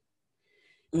it.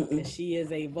 She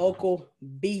is a vocal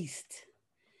beast.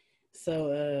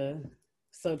 So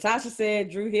Tasha said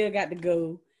Dru Hill got to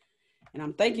go. And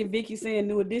I'm thinking Vicky saying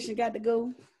New Edition got to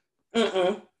go.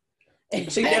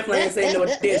 She definitely ain't saying New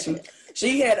Edition.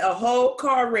 She had a whole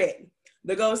car wreck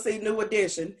to go see New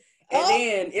Edition. And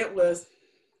then it was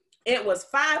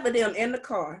 5 of them in the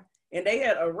car. And they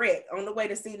had a wreck on the way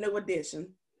to see New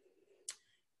Edition.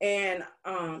 And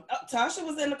Tasha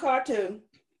was in the car too.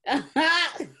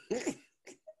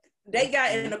 They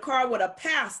got in the car with a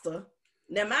pastor.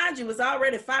 Now, mind you, it was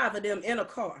already 5 of them in a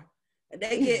car. And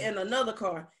they get in another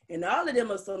car. And all of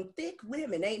them are some thick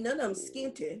women. Ain't none of them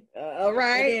skinty. All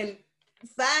right. And then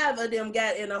 5 of them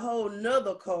got in a whole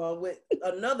nother car with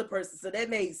another person. So they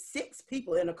made 6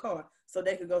 people in a car so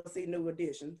they could go see New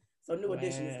Edition. So New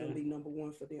Edition is going to be number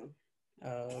 1 for them.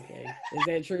 Oh, okay. Is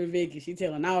that true, Vicky? She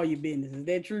telling all your business. Is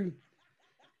that true?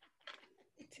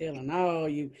 Telling all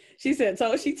you. She said,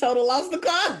 she total lost the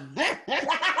car.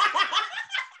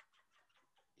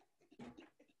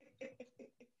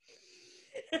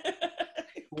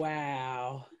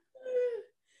 Wow.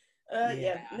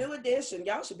 Yeah. New Edition.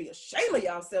 Y'all should be ashamed of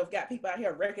yourself. Got people out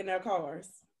here wrecking their cars.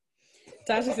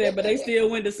 Tasha said, but they still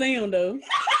went to see them though.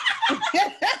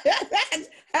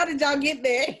 How did y'all get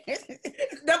there?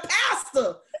 The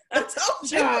pastor. I told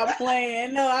you. Y'all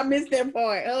playing. No, I missed that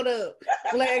part. Hold up.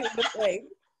 Flag the play.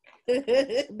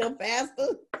 The pastor.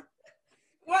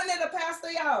 Wasn't it a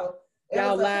pastor, y'all?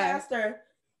 Y'all was a lied. pastor.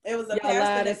 It was a y'all pastor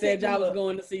lied that and said y'all was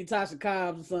going to see Tasha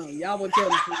Cobbs or something. Y'all wouldn't tell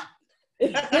the truth.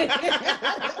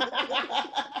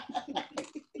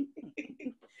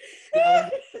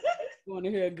 Going to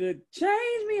hear a good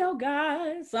change me, oh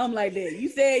God, something like that. You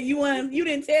said you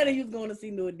didn't tell him you was going to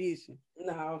see New Edition.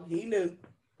 No, he knew.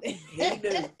 He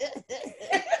knew.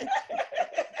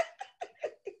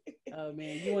 Oh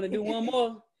man, you want to do one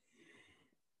more?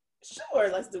 Sure,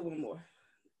 let's do one more.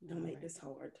 Don't make this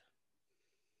hard.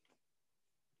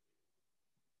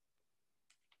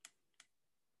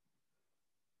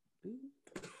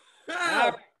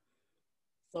 All right.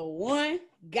 So one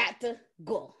got to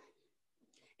go.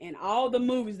 And all the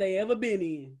movies they ever been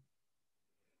in.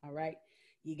 All right.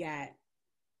 You got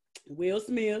Will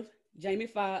Smith, Jamie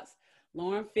Foxx,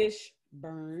 Lauren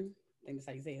Fishburne, I think that's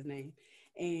how you say his name,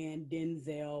 and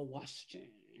Denzel Washington.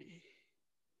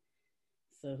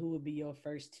 So who would be your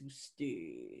first to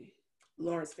stay?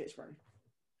 Lawrence Fishburne.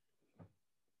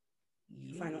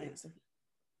 Yeah. Final answer.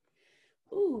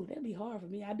 Ooh, that'd be hard for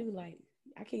me. I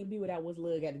can't be without what's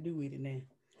love got to do with it now.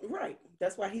 Right.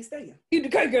 That's why he's staying.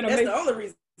 That's the only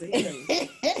reason he's staying.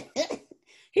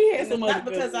 He has some not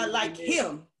because I like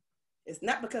him. It's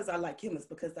not because I like him. It's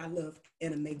because I love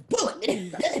Anime Bullet.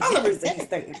 That's the only reason he's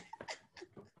staying.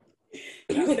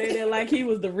 You say that like he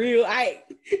was the real Ike.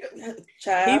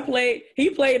 Child. He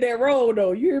played that role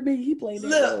though. You hear me? He played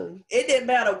that role. It didn't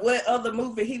matter what other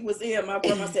movie he was in. My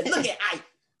grandma said, "Look at Ike.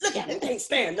 Look at him. Can't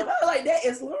stand him." I was like, "That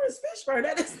is Lawrence Fishburne.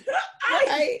 That is not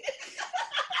Ike."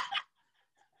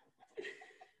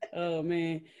 Oh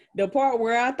man, the part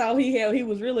where I thought he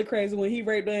was really crazy when he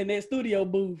raped her in that studio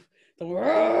booth.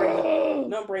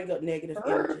 Don't bring up negative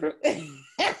energy.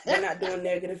 We're not doing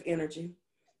negative energy.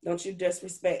 Don't you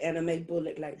disrespect Anime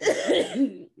Bullet like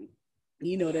that.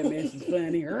 You know that mess is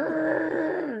funny.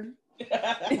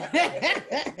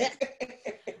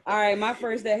 All right, my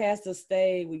first that has to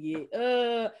stay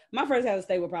my first has to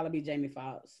stay would probably be Jamie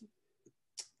Foxx.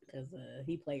 Because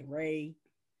he played Ray.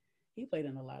 He played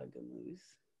in a lot of good movies.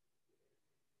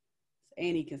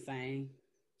 And he can sing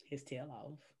his tail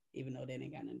off, even though that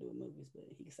ain't got nothing to do with movies, but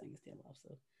he can sing his tail off.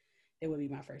 So that would be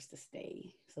my first to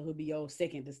stay. So he'll be your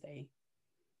second to stay.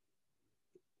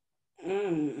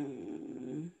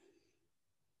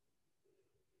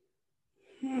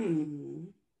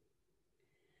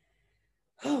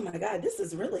 Oh my God, this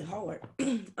is really hard.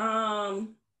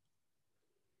 I'm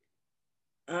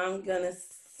gonna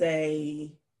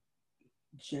say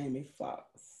Jamie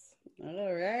Foxx.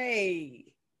 All right.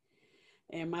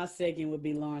 And my second would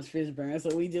be Lawrence Fishburne.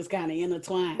 So we just kind of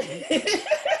intertwined.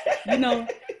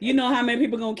 you know how many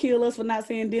people gonna kill us for not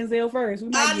saying Denzel first? We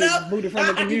might get booted from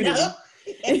the community.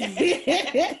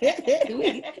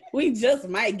 we just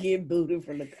might get booted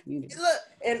from the community. Look,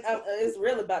 and it's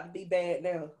really about to be bad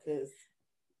now because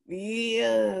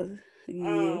Yeah.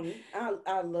 Yeah.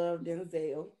 I love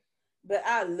Denzel, but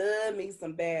I love me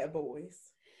some Bad Boys.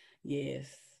 Yes.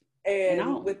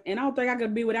 And with I don't think I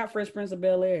could be without Fresh Prince of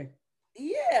Bel-Air.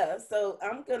 yeah, so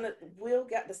Will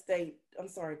got to stay. I'm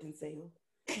sorry, Denzel.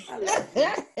 I love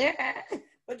you,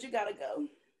 but you gotta go.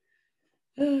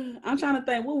 I'm trying to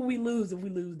think, what would we lose if we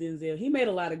lose Denzel? He made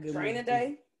a lot of good Training movies.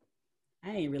 Day. I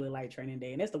ain't really like Training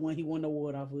Day, and that's the one he won the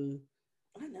award off of.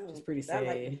 I know. It's pretty sad.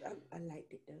 I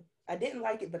liked it though. I didn't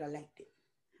like it, but I liked it.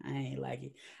 I ain't like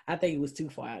it. I think it was too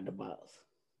far out the box.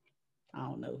 I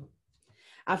don't know.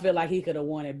 I feel like he could have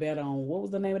won it better on, what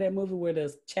was the name of that movie where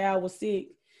the child was sick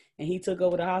and he took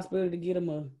over the hospital to get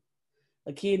him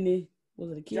a kidney?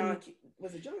 Was it a kidney?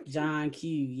 Was it John Q? John Q.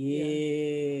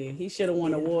 Yeah. He should have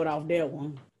won the award off that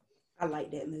one. I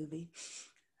like that movie.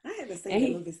 I haven't seen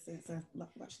that movie since I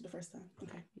watched it the first time.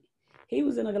 Okay. He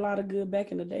was in a lot of good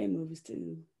back in the day movies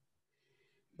too.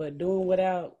 But doing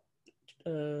without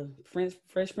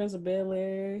Fresh Prince of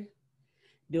Bel-Air,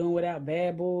 doing without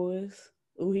Bad Boys.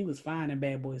 Ooh, he was fine in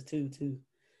Bad Boys too.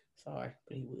 Sorry,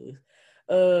 but he was.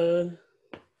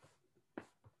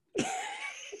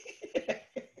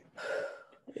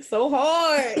 It's so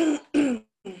hard.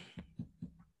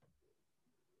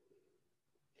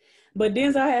 But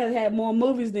Denzel has had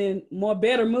more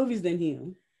better movies than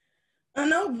him. I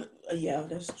know. Yeah,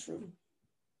 that's true.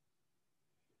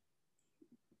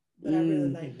 But I really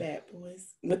like Bad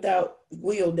Boys. Without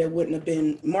Will,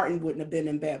 Martin wouldn't have been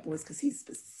in Bad Boys because he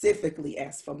specifically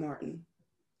asked for Martin.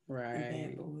 Right. In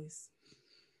Bad Boys.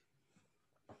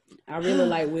 I really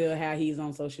like Will, how he's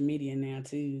on social media now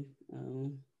too.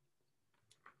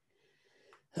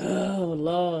 Oh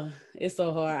Lord, it's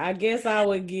so hard. I guess I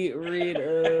would get rid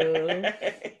of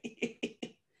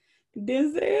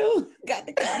Denzel. Got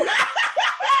to go.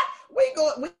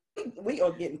 We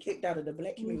are getting kicked out of the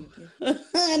black community.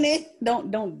 Honey,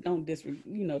 don't don't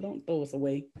throw us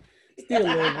away. Still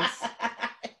love us.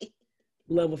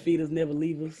 Love will feed us, never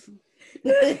leave us.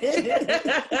 But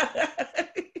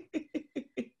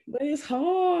it's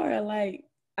hard. Like,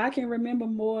 I can remember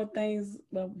more things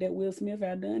that Will Smith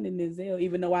had done than Denzel,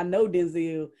 even though I know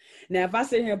Denzel. Now, if I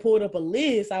sit here and pulled up a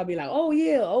list, I'll be like, oh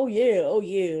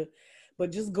yeah.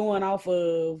 But just going off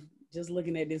of just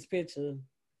looking at this picture,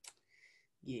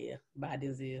 yeah, by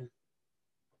Denzel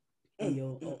and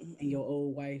your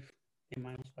old wife and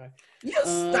my wife. You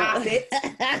stop it.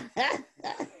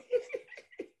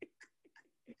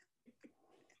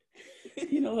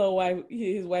 You know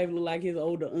his wife look like his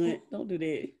older aunt. Don't do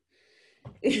that.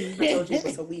 I told you it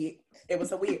was a wig. It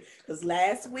was a wig. Because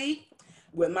last week,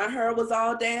 when my hair was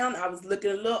all down, I was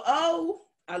looking a little old.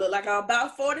 I look like I'm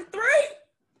about 43.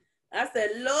 I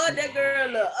said, Lord, that girl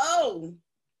look old.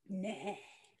 Nah.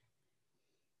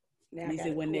 Now I got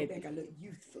to pull back. I look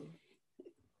youthful.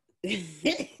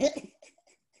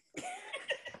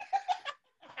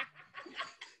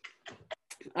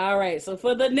 All right, so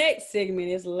for the next segment,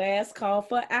 it's last call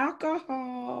for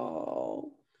alcohol.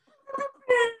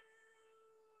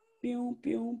 Pew,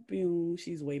 pew, pew.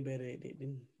 She's way better at it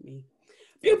than me.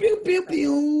 Pew, pew, pew,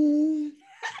 pew.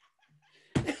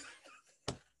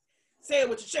 Say it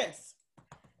with your chest.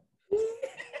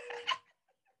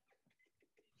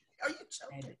 Are you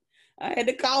joking? I had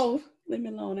to cough. Leave me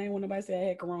alone. I ain't want nobody to say I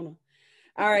had corona.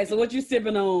 All right, so what you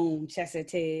sipping on,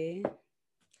 Chastity?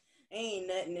 Ain't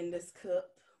nothing in this cup.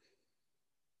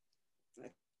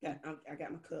 I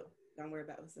got my cup. Don't worry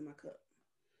about what's in my cup.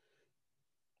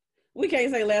 We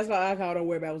can't say last call alcohol. Don't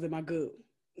worry about what's in my cup.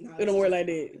 No, it don't work like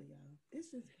that.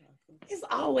 It's just vodka. It's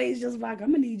always just vodka.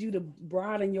 I'm gonna need you to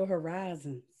broaden your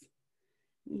horizons.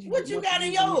 What you got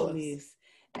in yours?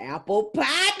 Apple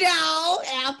pie, dog.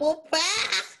 Apple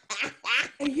pie.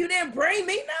 And you didn't bring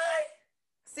me none?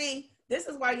 See, this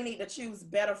is why you need to choose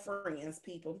better friends,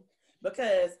 people.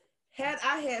 Because had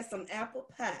I had some apple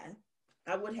pie,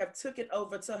 I would have took it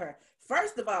over to her.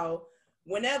 First of all,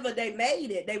 whenever they made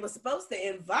it, they were supposed to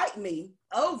invite me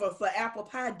over for apple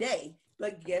pie day.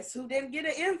 But guess who didn't get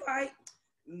an invite?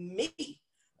 Me.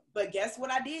 But guess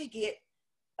what I did get?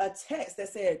 A text that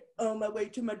said, on my way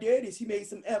to my daddy's, he made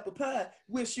some apple pie.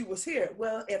 Wish you was here.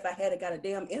 Well, if I had got a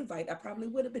damn invite, I probably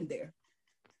would have been there.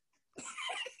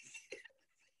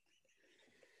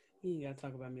 You ain't got to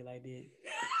talk about me like that.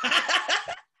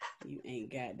 You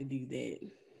ain't got to do that.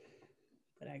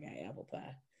 But I got apple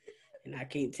pie. And I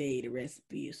can't tell you the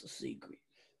recipe. It's a secret.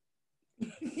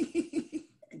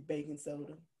 Baking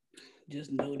soda.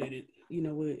 Just know that you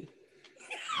know what?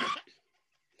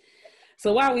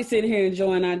 So while we sit here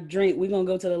enjoying our drink, we're going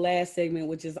to go to the last segment,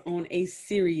 which is on a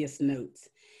serious note.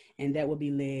 And that will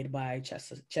be led by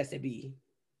Chester B.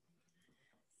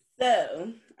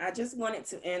 So I just wanted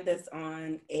to end this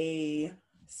on a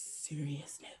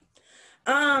serious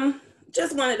note.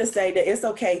 Just wanted to say that it's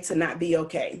okay to not be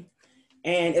okay.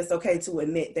 And it's okay to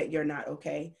admit that you're not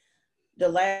okay. The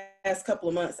last couple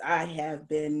of months, I have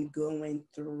been going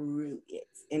through it.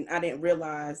 And I didn't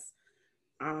realize,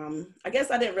 I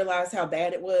guess I didn't realize how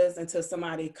bad it was until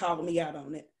somebody called me out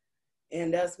on it.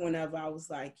 And that's whenever I was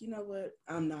like, you know what,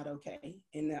 I'm not okay.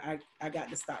 And I got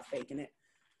to stop faking it.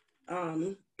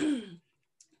 Um,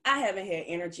 I haven't had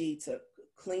energy to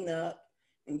clean up.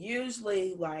 And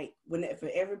usually, like, if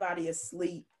everybody is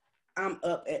asleep, I'm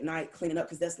up at night cleaning up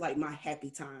because that's like my happy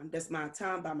time. That's my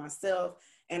time by myself.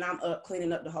 And I'm up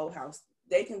cleaning up the whole house.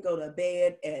 They can go to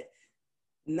bed at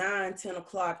 9, 10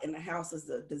 o'clock and the house is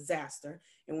a disaster.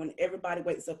 And when everybody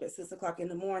wakes up at 6 o'clock in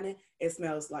the morning, it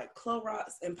smells like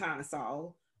Clorox and Pine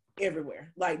Sol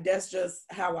everywhere. Like, that's just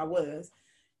how I was.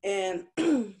 And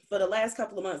for the last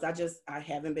couple of months, I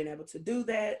haven't been able to do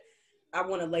that. I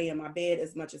want to lay in my bed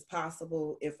as much as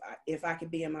possible. If I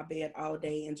could be in my bed all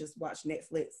day and just watch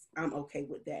Netflix, I'm okay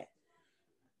with that.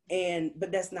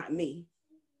 But that's not me.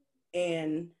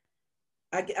 And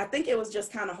I think it was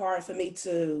just kind of hard for me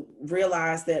to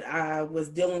realize that I was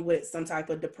dealing with some type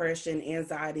of depression,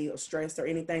 anxiety, or stress or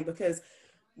anything, because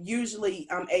usually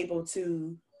I'm able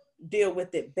to deal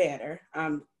with it better.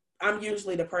 I'm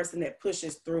usually the person that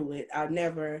pushes through it. I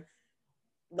never,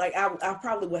 like, I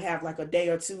probably would have like a day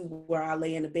or two where I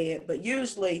lay in the bed, but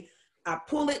usually I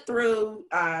pull it through.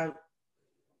 I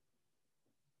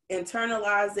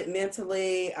internalize it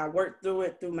mentally. I work through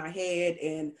it through my head,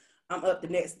 and I'm up the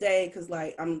next day because,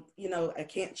 like, I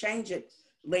can't change it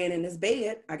laying in this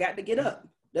bed. I got to get up.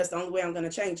 That's the only way I'm going to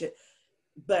change it.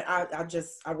 But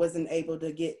I wasn't able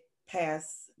to get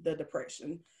past the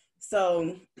depression.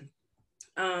 So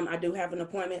I do have an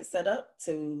appointment set up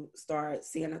to start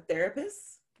seeing a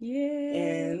therapist. Yeah.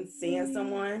 And seeing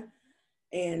someone.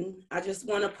 And I just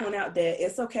want to point out that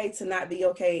it's okay to not be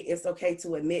okay. It's okay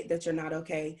to admit that you're not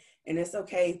okay. And it's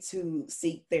okay to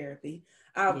seek therapy.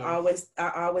 I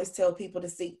always tell people to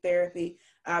seek therapy.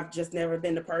 I've just never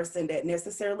been the person that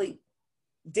necessarily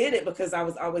did it because I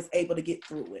was always able to get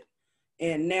through it.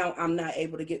 And now I'm not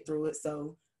able to get through it.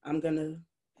 So I'm going to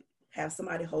have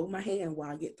somebody hold my hand while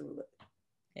I get through it.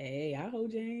 Hey, I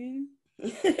hold your hand.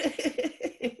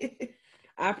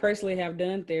 I personally have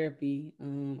done therapy.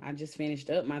 I just finished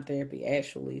up my therapy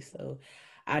actually. So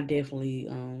I definitely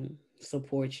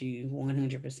support you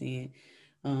 100%.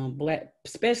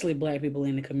 Especially Black people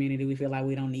in the community, we feel like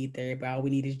we don't need therapy. All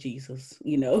we need is Jesus,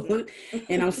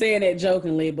 And I'm saying that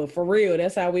jokingly, but for real,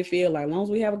 that's how we feel. Like, as long as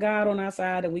we have a God on our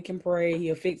side and we can pray,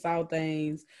 He'll fix all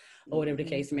things, or whatever the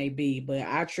case may be. But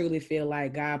I truly feel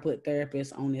like God put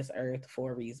therapists on this earth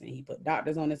for a reason. He put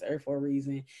doctors on this earth for a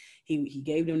reason. He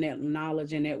gave them that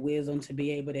knowledge and that wisdom to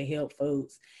be able to help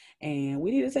folks, and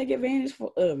we need to take advantage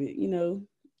of it. You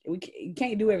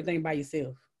can't do everything by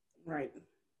yourself. Right.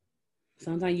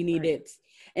 Sometimes you need that.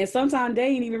 And sometimes they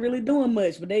ain't even really doing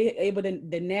much, but they able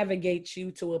to navigate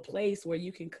you to a place where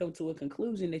you can come to a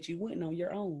conclusion that you wouldn't on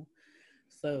your own.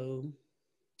 So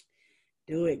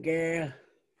do it, girl.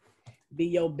 Be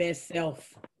your best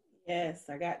self. Yes,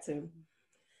 I got to.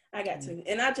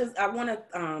 And I want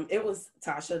to, it was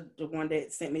Tasha, the one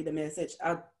that sent me the message.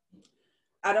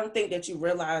 I don't think that you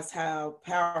realize how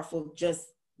powerful just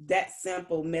that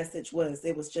simple message was.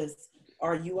 It was just,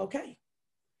 are you okay?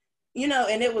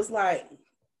 And it was like,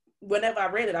 whenever I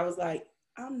read it, I was like,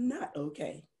 I'm not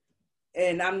okay.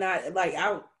 And I'm not like,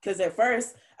 because at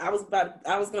first I was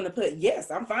going to put, yes,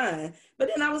 I'm fine. But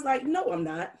then I was like, no, I'm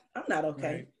not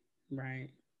okay.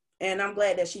 Right. And I'm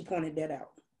glad that she pointed that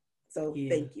out. So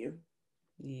Thank you.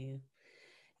 Yeah.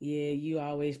 Yeah. You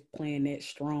always playing that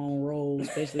strong role,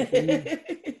 especially for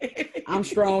me. I'm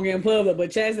strong in public,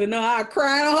 but Chastity know I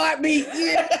cry in a heartbeat.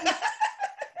 Yeah.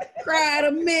 Cry in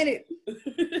a minute.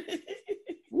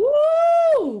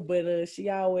 Woo! But she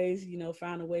always,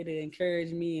 found a way to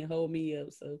encourage me and hold me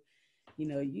up. So, you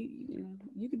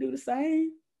can do the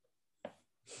same.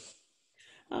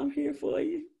 I'm here for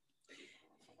you.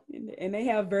 And they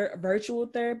have virtual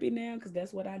therapy now, because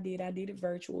that's what I did. I did it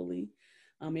virtually.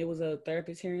 It was a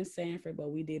therapist here in Sanford,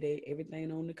 but we did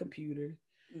everything on the computer.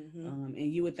 Mm-hmm.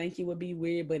 And you would think it would be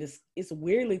weird, but it's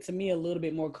weirdly to me a little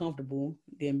bit more comfortable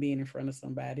than being in front of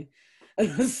somebody.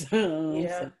 So,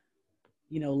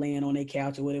 laying on their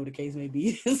couch or whatever the case may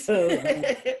be. So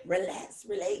relax,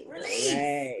 relate.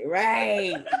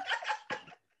 Right.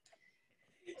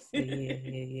 So,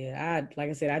 yeah. Like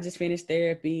I said, I just finished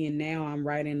therapy, and now I'm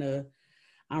writing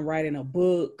a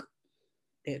book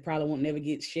that probably won't never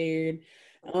get shared.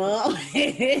 But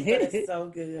it's so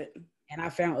good. And I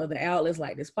found other outlets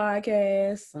like this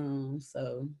podcast.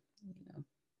 So,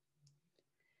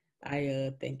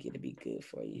 I think it'll be good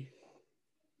for you.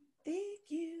 Thank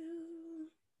you.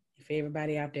 If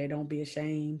everybody out there, don't be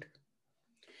ashamed.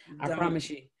 I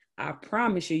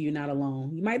promise you, you're not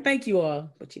alone. You might think you are,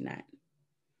 but you're not.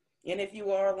 And if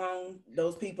you are alone,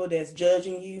 those people that's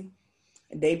judging you,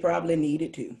 they probably need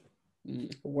it too.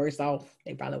 Worse off.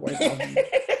 They probably worse off.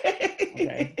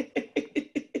 Okay.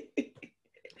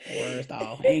 Worst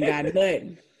off. Ain't got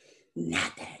nothing.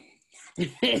 Nothing.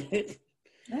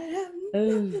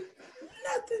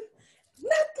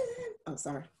 Oh,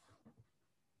 sorry.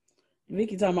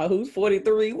 Vicky talking about who's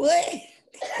 43. What?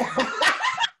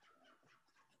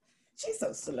 She's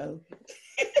so slow.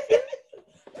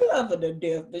 Love her to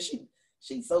death, but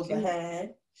she's so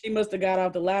behind. She must have got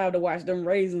off the live to watch them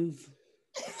raisins.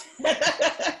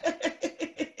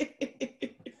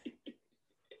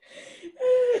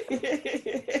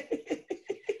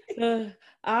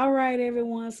 All right,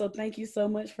 everyone. So thank you so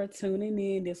much for tuning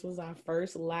in. This was our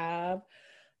first live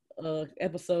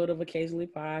episode of Occasionally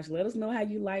Posh. Let us know how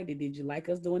you liked it. Did you like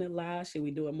us doing it live? Should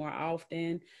we do it more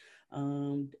often?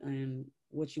 And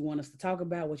what you want us to talk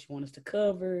about, what you want us to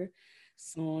cover,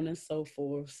 so on and so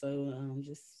forth. So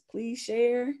just please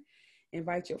share,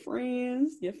 invite your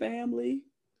friends, your family,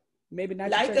 maybe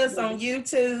not like us on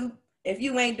YouTube. If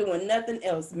you ain't doing nothing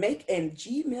else, make a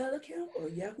Gmail account or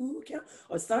Yahoo account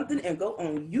or something and go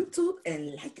on YouTube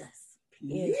and like us.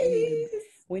 Please. Yes,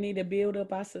 we need to build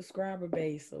up our subscriber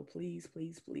base. So please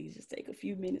just take a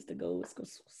few minutes to go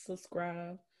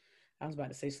subscribe. I was about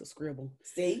to say subscribe.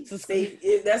 See,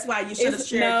 that's why you should have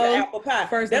shared the apple pie.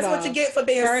 That's what you get for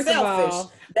being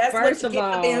selfish. That's what you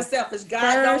get for being selfish.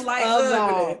 God don't like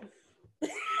ugly.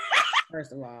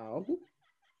 First of all,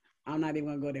 I'm not even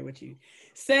gonna go there with you.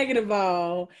 Second of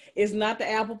all, it's not the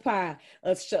apple pie.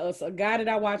 A guy that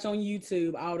I watch on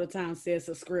YouTube all the time says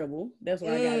a scribble. That's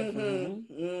where I got it from.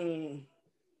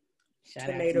 Shout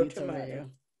tomato, out to you, tomato.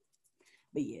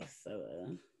 But yes,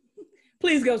 so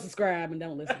please go subscribe and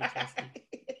don't listen to Tristan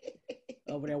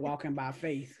over there walking by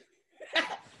faith.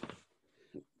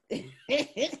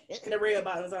 The red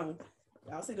bottoms on.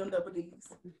 Y'all see them double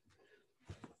D's.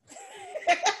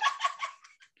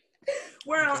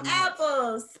 We're on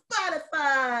Apple,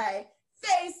 Spotify,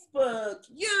 Facebook,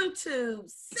 YouTube,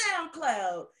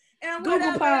 SoundCloud, and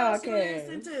Google Podcast.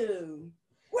 Listen to.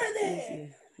 We're there.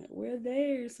 We're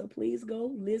there. So please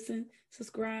go listen,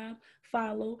 subscribe,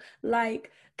 follow,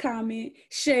 like, comment,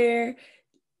 share,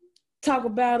 talk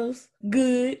about us.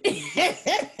 Good. Do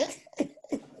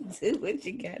what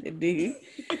you got to do.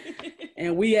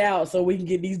 And we out so we can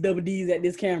get these double D's at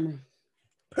this camera.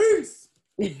 Peace.